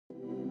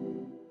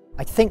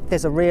I think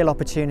there's a real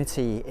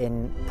opportunity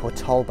in Port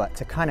Talbot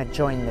to kind of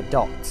join the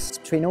dots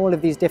between all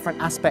of these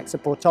different aspects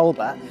of Port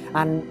Talbot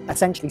and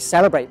essentially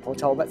celebrate Port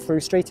Talbot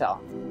through street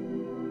art.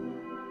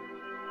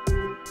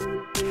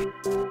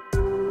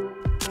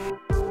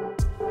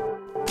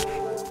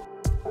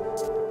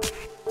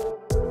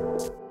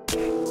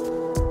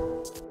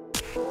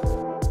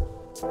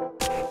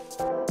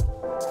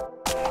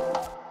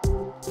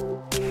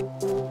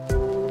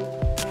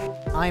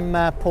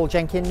 I'm Paul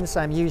Jenkins.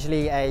 I'm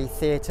usually a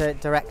theatre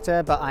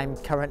director, but I'm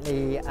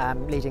currently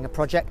leading a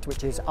project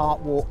which is Art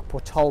Walk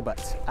Port Talbot,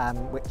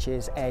 which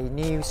is a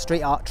new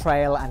street art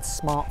trail and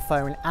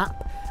smartphone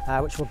app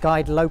which will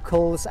guide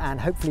locals and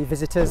hopefully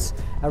visitors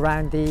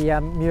around the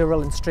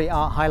mural and street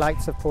art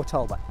highlights of Port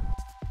Talbot.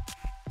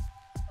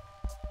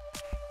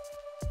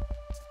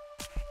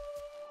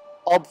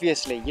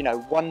 Obviously, you know,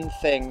 one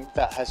thing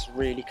that has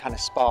really kind of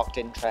sparked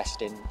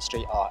interest in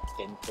street art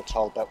in Port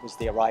Talbot was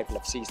the arrival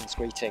of Season's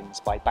Greetings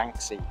by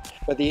Banksy.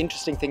 But the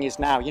interesting thing is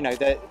now, you know,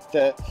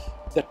 the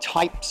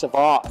types of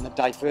art and the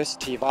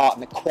diversity of art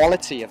and the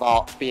quality of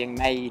art being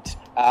made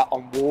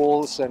on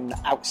walls and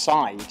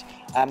outside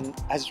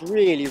has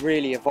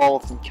really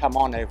evolved and come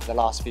on over the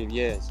last few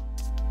years.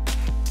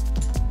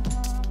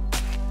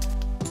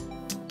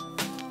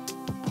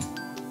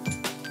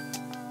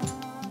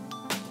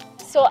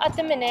 So at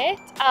the minute,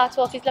 Art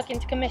Walk is looking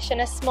to commission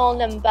a small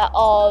number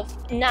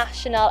of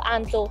national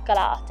and local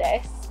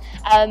artists.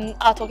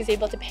 Art Walk is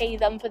able to pay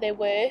them for their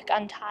work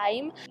and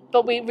time,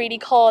 but we really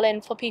call in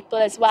for people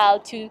as well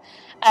to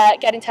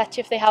get in touch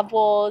if they have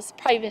walls,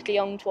 privately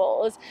owned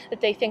walls,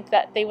 that they think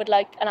that they would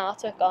like an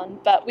artwork on.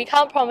 But we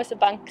can't promise a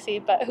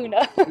Banksy, but who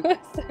knows?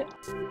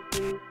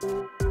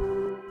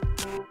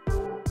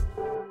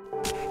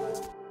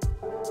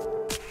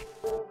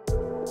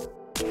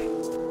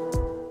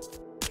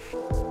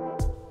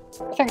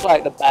 I think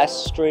like the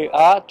best street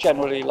art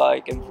generally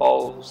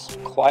involves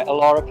quite a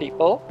lot of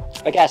people.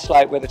 I guess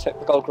with a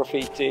typical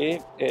graffiti,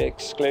 it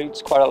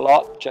excludes quite a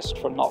lot just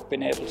from not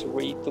being able to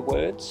read the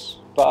words.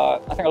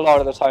 But I think a lot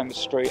of the time with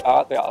street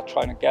art, they are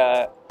trying to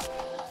get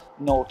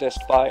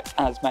noticed by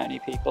as many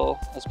people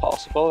as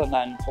possible and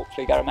then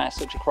hopefully get a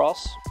message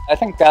across. I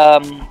think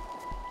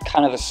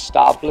kind of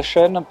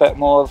establishing a bit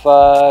more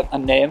of a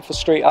name for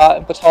street art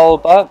in Port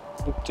Talbot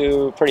would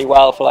do pretty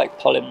well for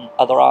pulling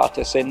other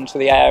artists into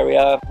the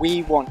area.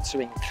 We want to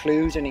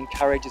include and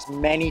encourage as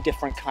many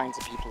different kinds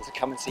of people to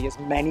come and see as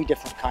many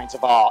different kinds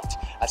of art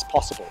as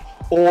possible.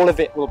 All of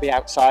it will be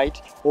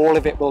outside, all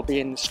of it will be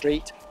in the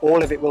street,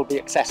 all of it will be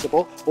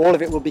accessible, all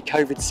of it will be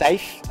COVID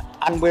safe,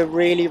 and we're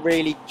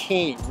really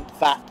keen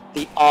that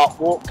the art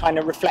walk kind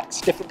of reflects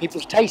different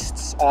people's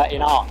tastes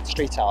in art,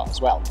 street art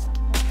as well.